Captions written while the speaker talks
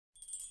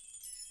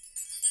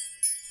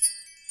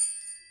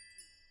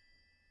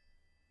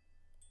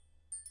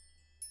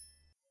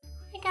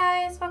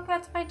guys, welcome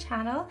back to my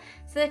channel.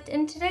 So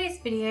in today's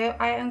video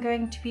I am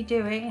going to be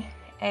doing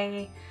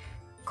a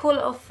cool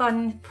little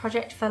fun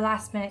project for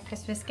last minute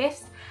Christmas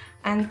gifts,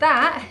 and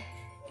that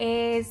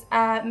is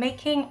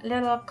making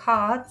little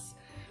cards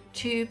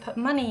to put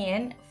money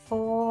in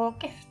for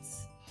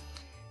gifts.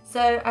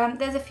 So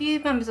there's a few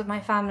members of my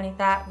family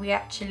that we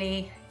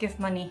actually give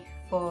money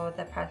for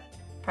their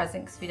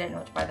presents because we don't know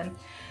what to buy them.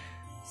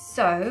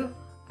 So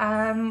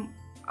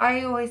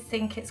I always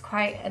think it's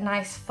quite a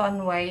nice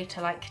fun way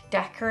to like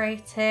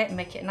decorate it and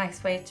make it a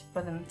nice way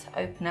for them to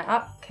open it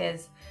up,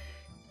 because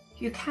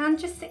you can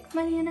just stick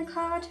money in a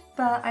card,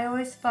 but I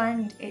always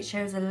find it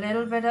shows a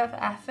little bit of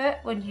effort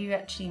when you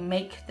actually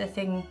make the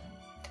thing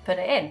to put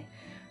it in.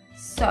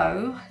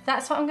 So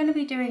that's what I'm going to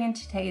be doing in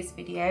today's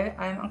video.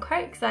 I'm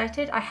quite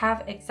excited. I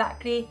have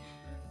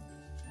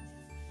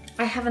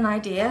an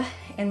idea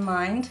in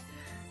mind.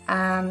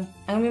 I'm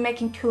going to be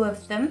making 2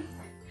 of them.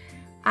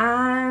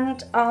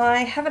 And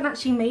I haven't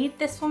actually made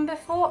this one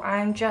before.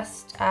 I'm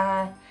just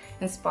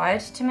inspired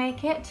to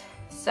make it.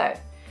 So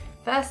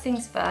first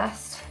things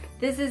first,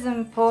 this is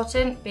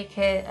important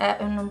because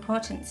an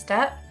important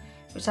step,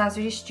 which sounds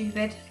really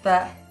stupid,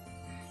 but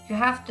you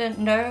have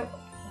to know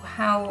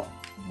how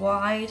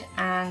wide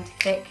and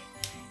thick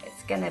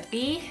it's gonna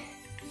be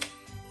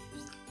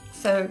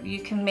so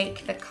you can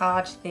make the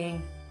card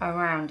thing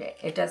around it.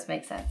 It does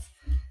make sense.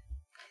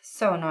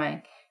 So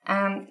annoying.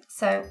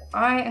 So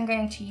I am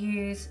going to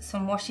use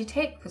some washi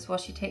tape because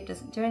washi tape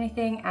doesn't do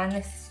anything, and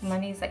this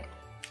money is like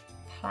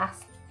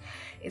plastic.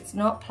 It's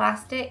not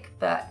plastic,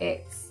 but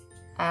it's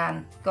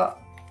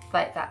got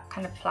like that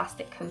kind of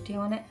plastic coating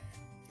on it.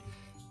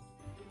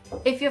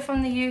 If you're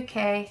from the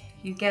UK,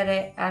 you get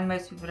it, and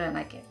most people don't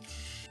like it.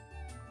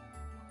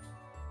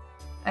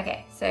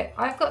 Okay, so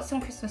I've got some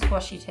Christmas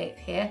washi tape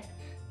here.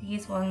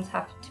 These ones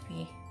happen to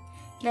be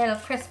little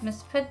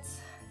Christmas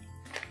puds.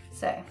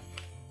 So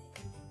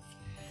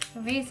the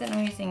reason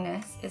I'm using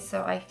this is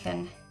so I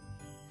can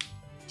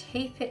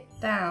tape it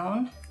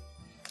down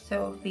so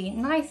it will be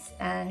nice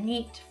and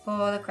neat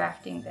for the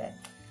crafting bit.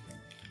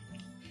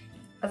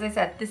 As I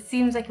said, this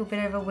seems like a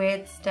bit of a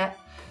weird step,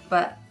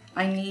 but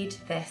I need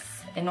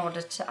this in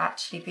order to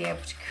actually be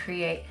able to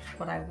create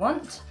what I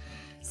want.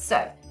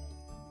 So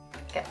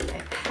get my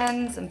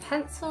pens and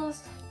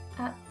pencils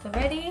at the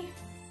ready.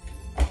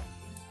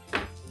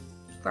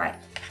 Right,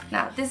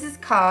 now this is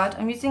card.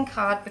 I'm using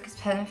card because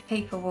pen and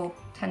paper will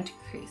tend to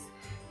crease.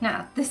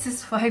 Now this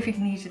is why we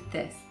needed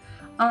this.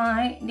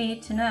 I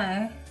need to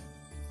know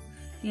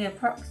the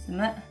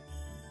approximate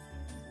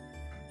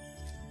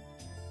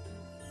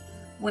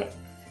width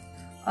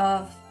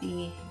of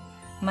the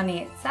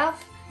money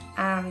itself.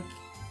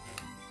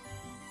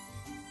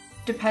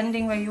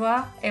 Depending where you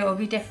are, it will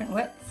be different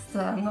widths, so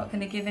I'm not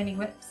going to give any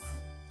widths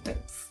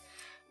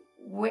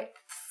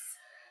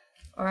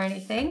or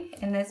anything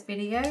in this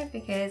video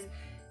because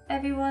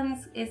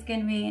everyone's is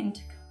going to be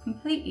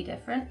completely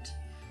different.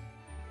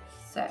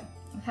 So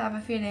I have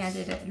a feeling I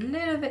did it a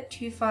little bit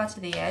too far to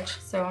the edge,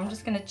 so I'm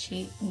just going to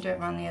cheat and do it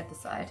around the other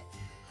side.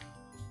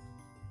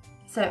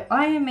 So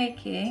I am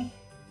making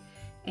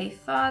a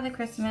Father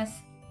Christmas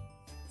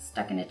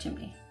stuck in a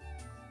chimney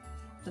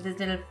with his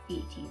little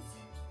feeties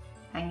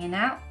hanging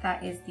out.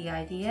 That is the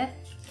idea.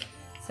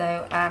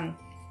 So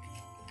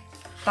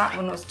that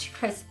one was too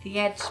close to the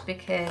edge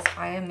because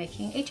I am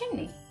making a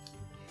chimney.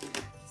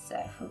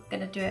 So we're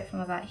going to do it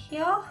from about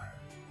here.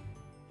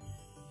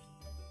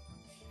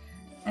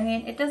 I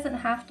mean, it doesn't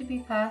have to be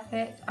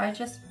perfect. I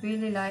just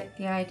really like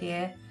the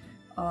idea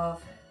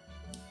of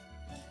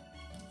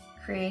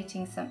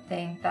creating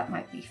something that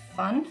might be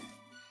fun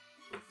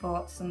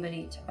for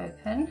somebody to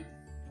open.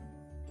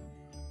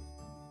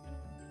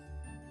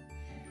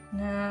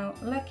 Now,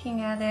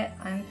 looking at it,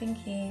 I'm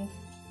thinking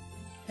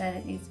that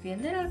it needs to be a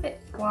little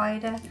bit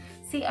wider.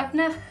 See, I've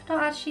not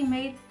actually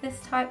made this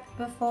type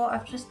before.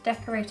 I've just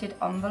decorated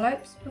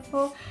envelopes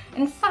before.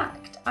 In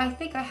fact, I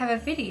think I have a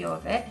video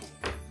of it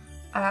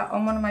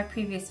on one of my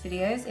previous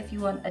videos if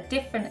you want a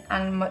different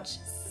and much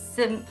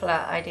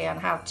simpler idea on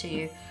how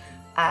to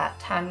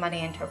turn money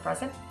into a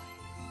present.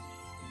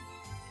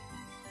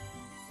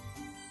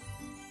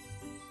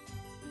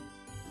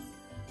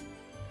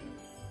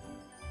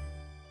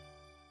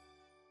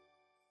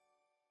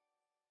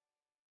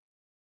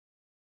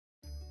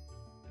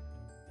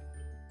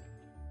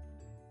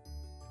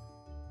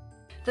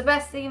 The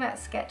best thing about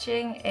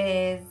sketching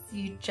is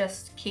you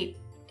just keep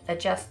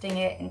adjusting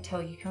it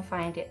until you can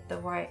find it the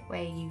right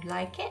way you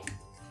like it.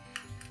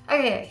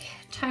 Okay,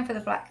 time for the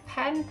black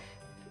pen.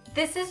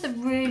 This is a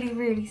really,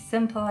 really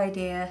simple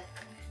idea.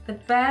 The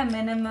bare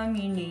minimum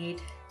you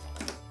need,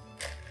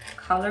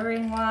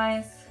 colouring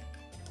wise,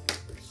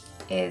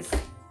 is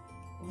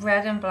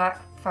red and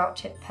black felt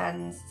tip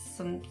pens,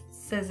 some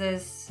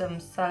scissors, some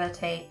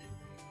sellotape,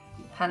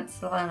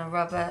 pencil and a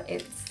rubber.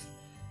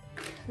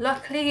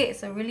 Luckily,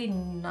 it's a really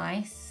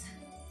nice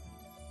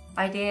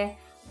idea.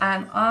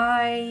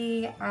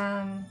 I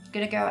am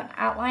gonna go and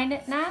outline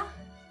it now.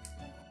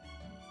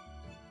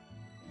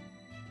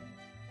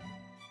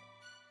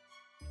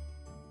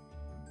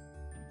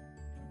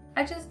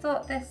 I just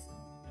thought this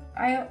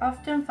I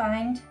often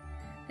find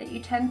that you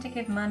tend to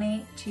give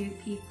money to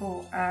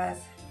people as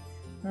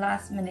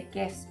last minute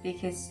gifts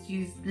because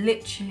you've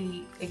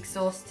literally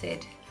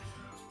exhausted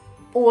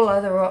all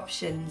other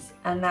options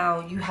and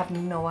now you have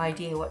no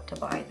idea what to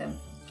buy them.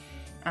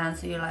 And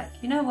so you're like,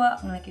 you know what,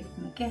 I'm gonna give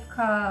them a gift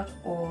card,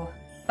 or,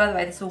 by the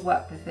way, this will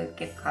work with a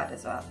gift card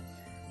as well.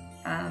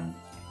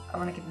 I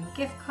wanna give them a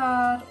gift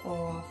card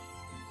or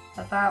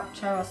a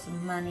voucher or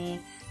some money,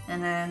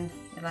 and then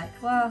you're like,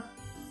 well,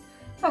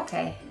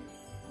 okay,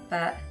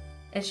 but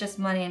it's just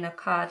money in a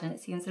card and it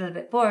seems a little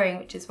bit boring,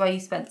 which is why you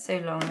spent so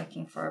long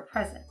looking for a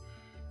present.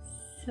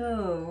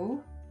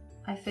 So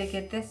I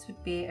figured this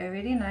would be a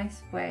really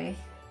nice way.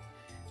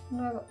 I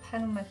know I've got a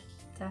pen on my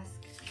desk.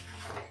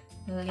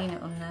 I'll lean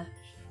it on there.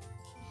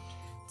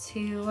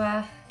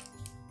 To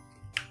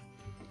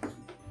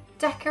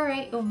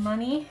decorate your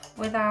money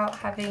without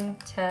having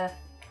to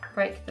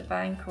break the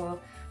bank or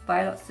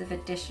buy lots of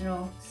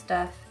additional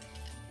stuff.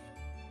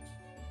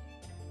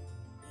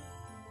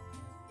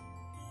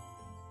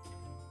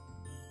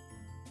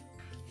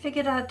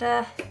 Figured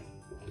I'd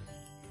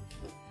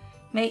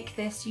make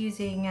this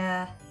using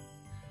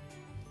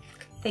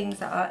things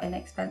that are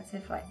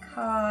inexpensive, like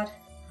card,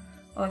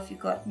 or if you've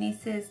got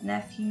nieces,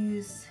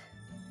 nephews,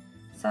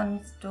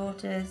 sons,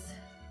 daughters,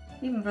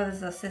 even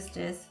brothers or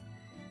sisters,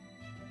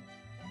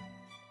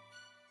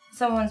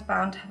 someone's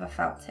bound to have a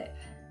felt tip.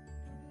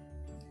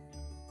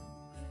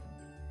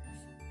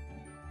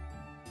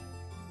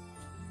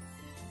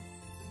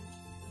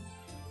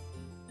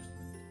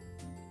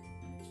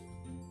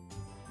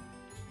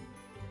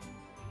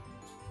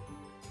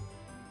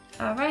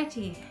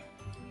 Alrighty,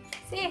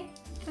 see,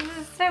 this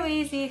is so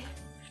easy.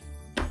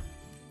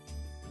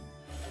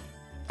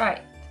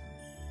 Right,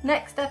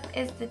 next up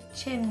is the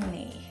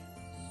chimney.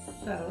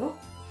 So,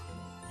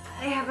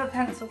 I have a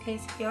pencil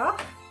case here.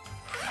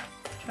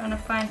 Trying to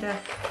find a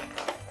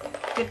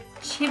good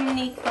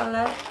chimney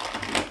colour.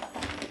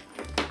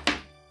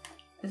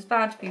 There's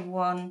bound to be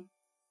one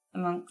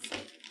amongst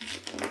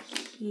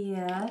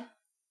here.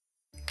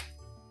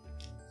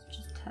 Let's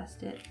just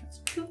test it. It's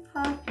too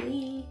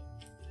purpley.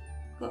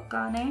 Got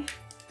Garnet.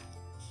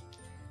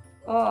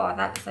 Oh,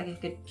 that looks like a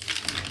good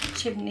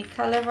chimney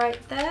colour right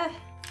there.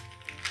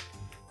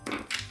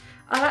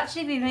 I'll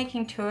actually be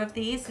making 2 of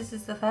these. This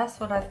is the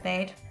first one I've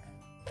made.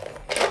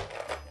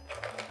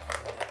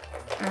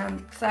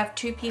 Because I have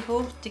 2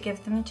 people to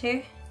give them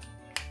to.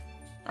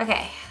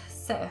 Okay,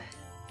 so,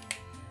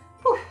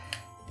 whew,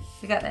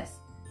 we got this.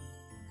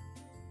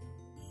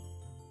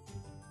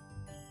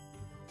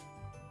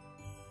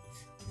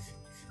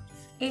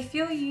 If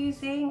you're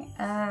using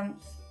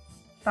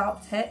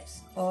felt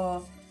tips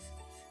or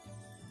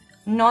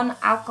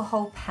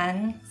non-alcohol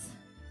pens,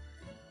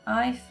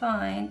 I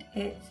find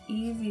it's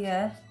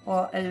easier,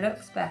 or it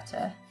looks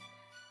better,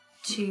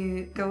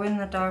 to go in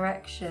the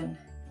direction,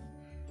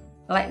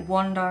 like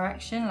one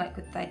direction, like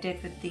what I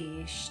did with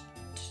the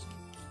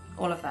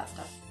all of that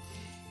stuff.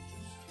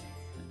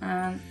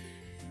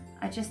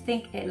 I just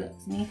think it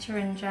looks neater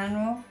in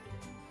general.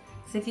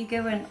 So if you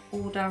go in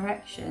all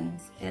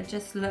directions, it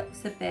just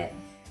looks a bit,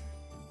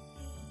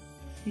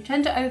 you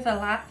tend to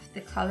overlap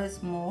the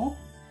colours more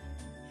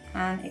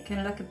and it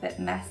can look a bit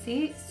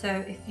messy. So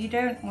if you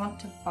don't want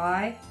to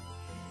buy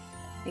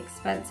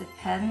expensive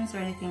pens or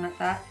anything like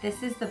that,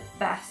 this is the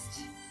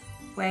best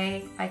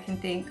way I can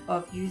think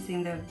of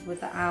using them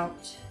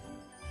without,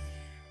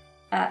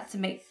 to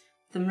make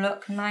them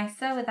look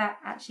nicer without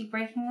actually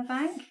breaking the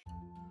bank.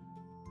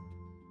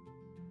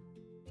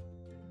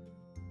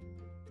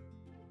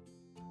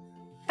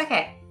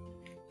 Okay,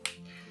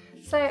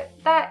 so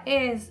that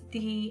is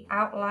the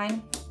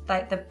outline,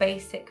 like the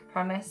basic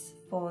premise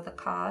for the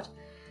card.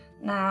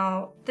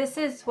 Now, this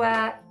is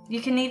where you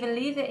can either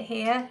leave it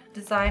here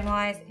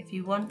design-wise if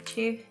you want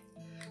to,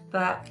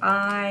 but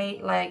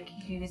I like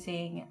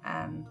using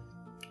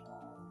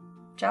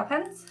gel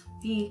pens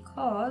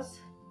because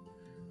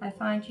I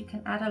find you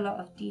can add a lot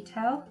of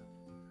detail.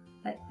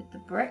 Like with the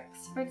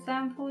bricks, for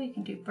example, you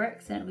can do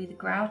bricks and it'll be the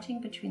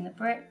grouting between the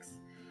bricks,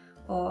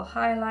 or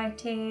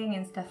highlighting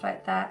and stuff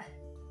like that.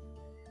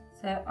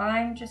 So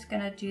I'm just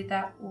going to do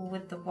that all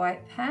with the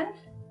white pen.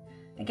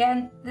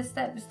 Again, this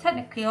step is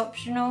technically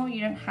optional,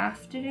 you don't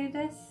have to do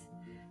this,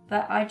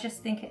 but I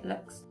just think it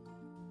looks.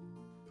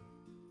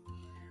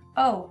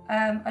 Oh,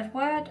 a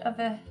word of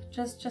a,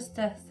 just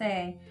a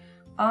saying,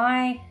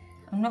 I'm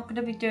not going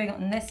to be doing it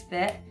on this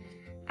bit,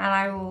 and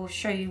I will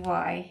show you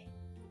why,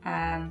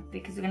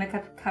 because we're going to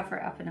cover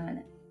it up in a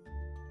minute.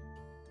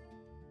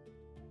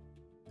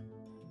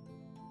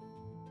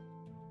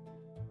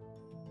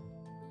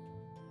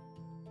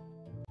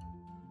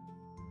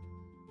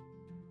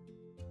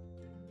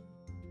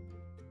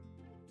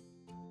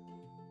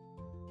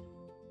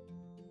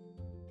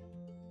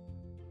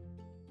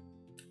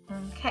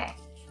 Okay,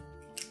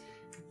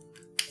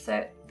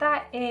 so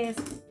that is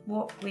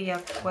what we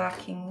are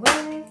working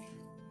with.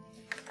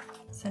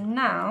 So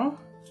now,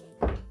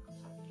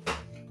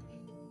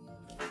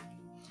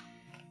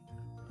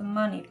 the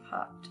money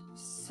part.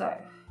 So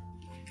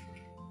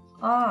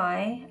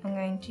I am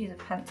going to use a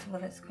pencil for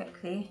this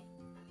quickly.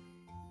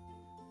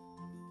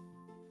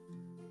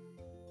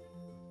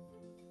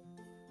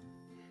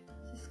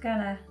 just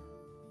gonna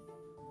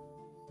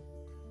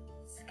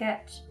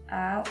sketch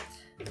out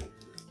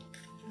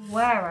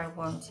where I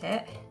want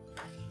it.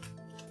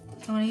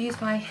 So I'm going to use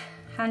my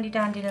handy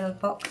dandy little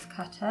box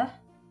cutter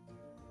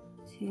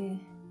to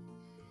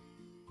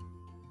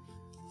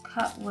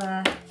cut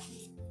where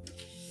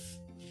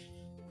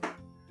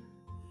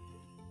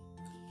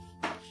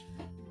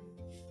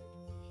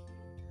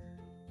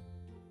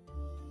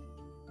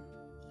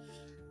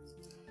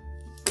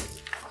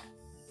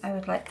I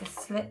would like the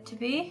slit to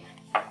be.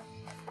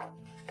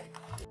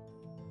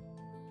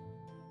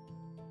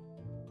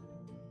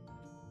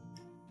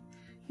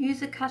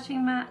 Use a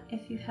cutting mat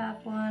if you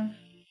have one.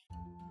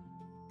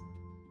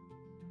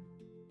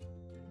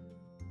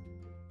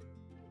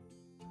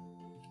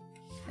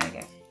 There we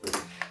go.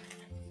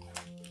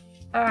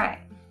 Alright,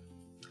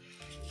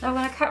 now I'm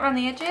going to cut around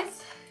the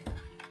edges.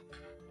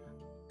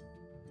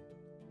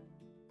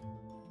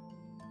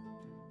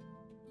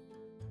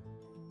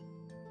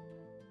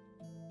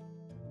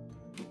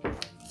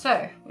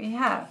 So we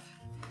have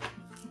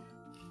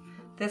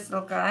this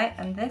little guy,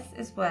 and this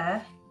is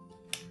where,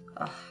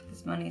 oh,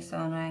 this money is so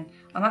annoying.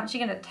 I'm actually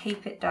going to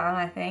tape it down,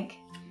 I think.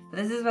 But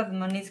this is where the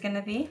money's going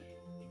to be,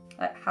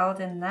 like held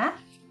in there.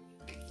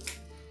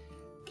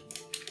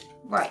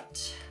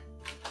 Right.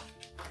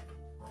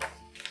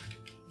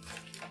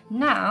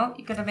 Now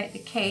you're going to make the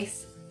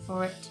case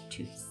for it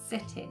to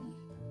sit in.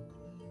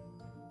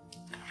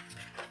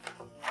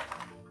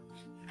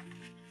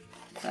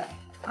 So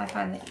I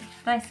find it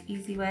a nice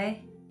easy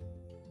way.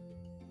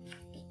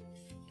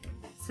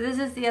 So this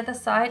is the other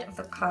side of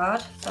the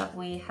card that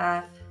we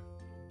have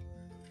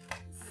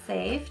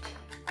saved.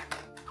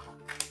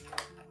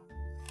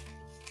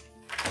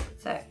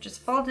 So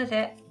just folded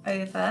it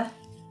over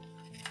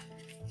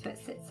so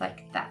it sits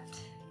like that.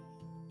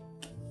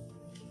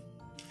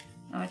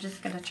 Now we're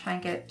just going to try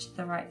and get it to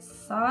the right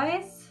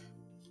size.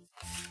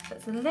 So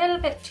it's a little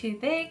bit too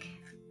big.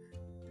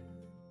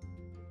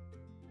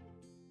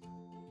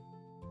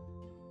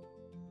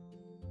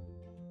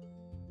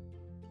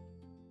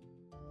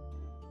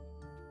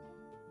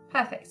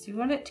 Perfect, so you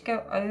want it to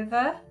go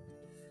over,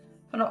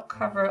 but not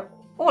cover it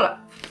all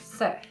up.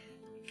 So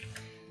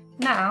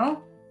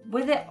now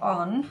with it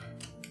on,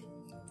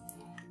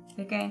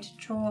 we're going to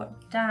draw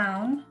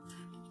down.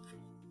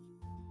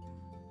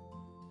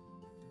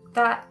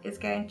 That is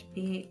going to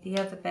be the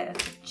other bit of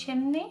the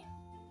chimney.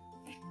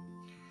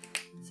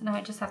 So now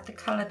I just have to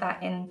colour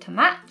that in to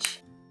match.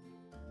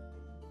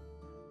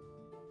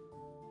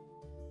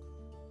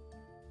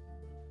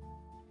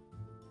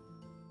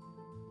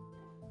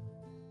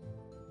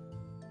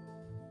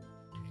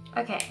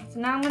 Okay, so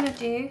now I'm going to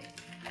do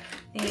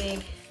the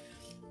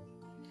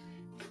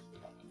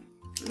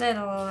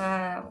little,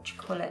 what do you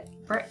call it,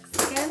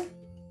 bricks again.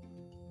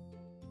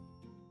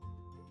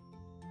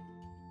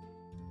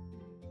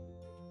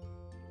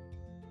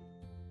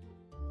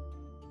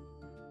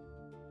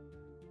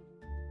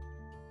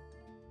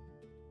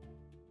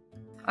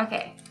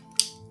 Okay,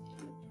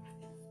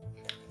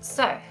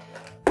 so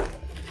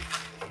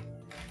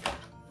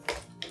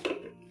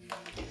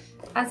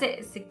as it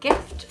is a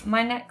gift,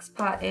 my next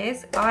part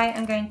is I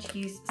am going to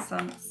use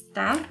some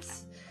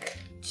stamps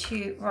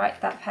to write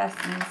that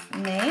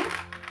person's name.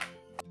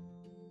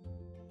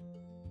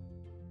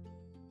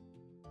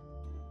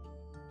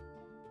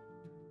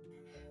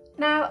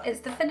 Now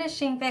it's the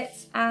finishing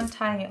bits and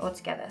tying it all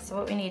together. So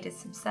what we need is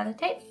some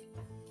sellotape.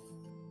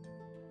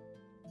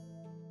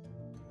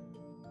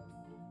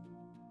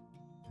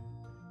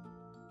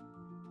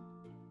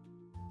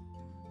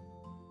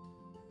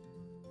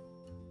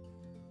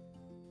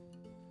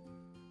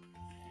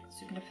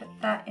 So we're going to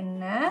put that in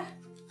there,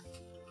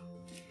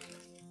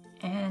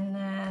 and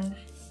then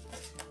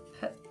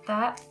put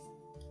that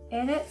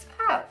in its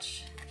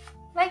pouch,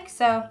 like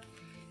so.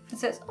 And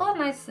so it's all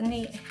nice and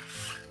neat.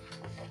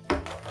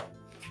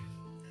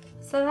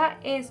 So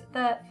that is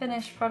the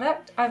finished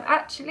product. I'm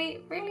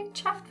actually really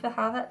chuffed for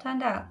how that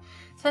turned out,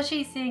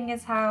 especially seeing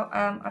as how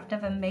I've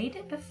never made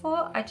it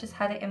before. I just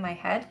had it in my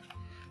head,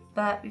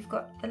 but we've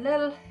got the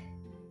little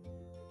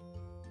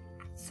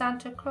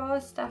Santa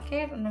Claus stuck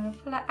in, and then we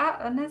pull it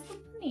out and there's the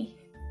money.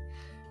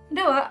 You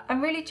know what?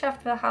 I'm really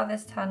chuffed with how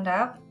this turned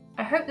out.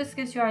 I hope this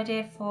gives you an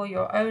idea for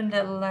your own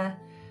little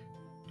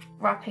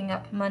wrapping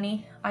up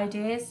money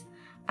ideas.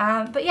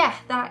 But yeah,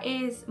 that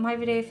is my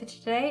video for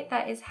today.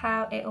 That is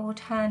how it all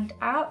turned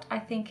out. I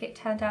think it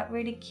turned out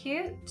really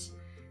cute.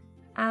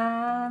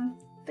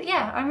 But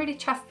yeah, I'm really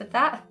chuffed with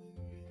that.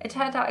 It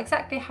turned out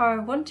exactly how I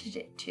wanted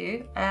it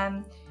to.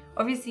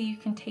 Obviously you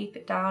can tape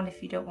it down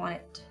if you don't want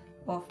it,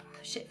 or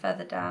push it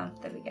further down.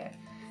 There we go.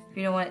 If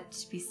you don't want it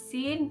to be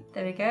seen,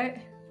 there we go.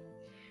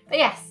 But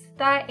yes,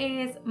 that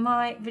is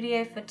my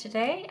video for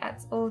today.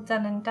 That's all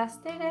done and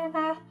dusted, and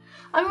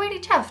I'm really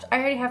chuffed. I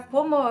only have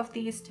one more of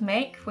these to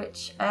make,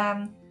 which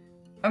I'm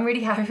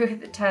really happy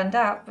with it turned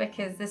out,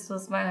 because this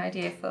was my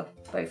idea for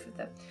both of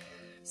them.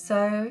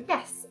 So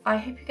yes, I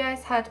hope you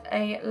guys had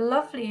a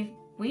lovely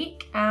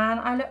week, and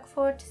I look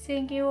forward to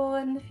seeing you all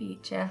in the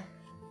future.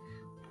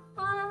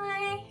 Bye.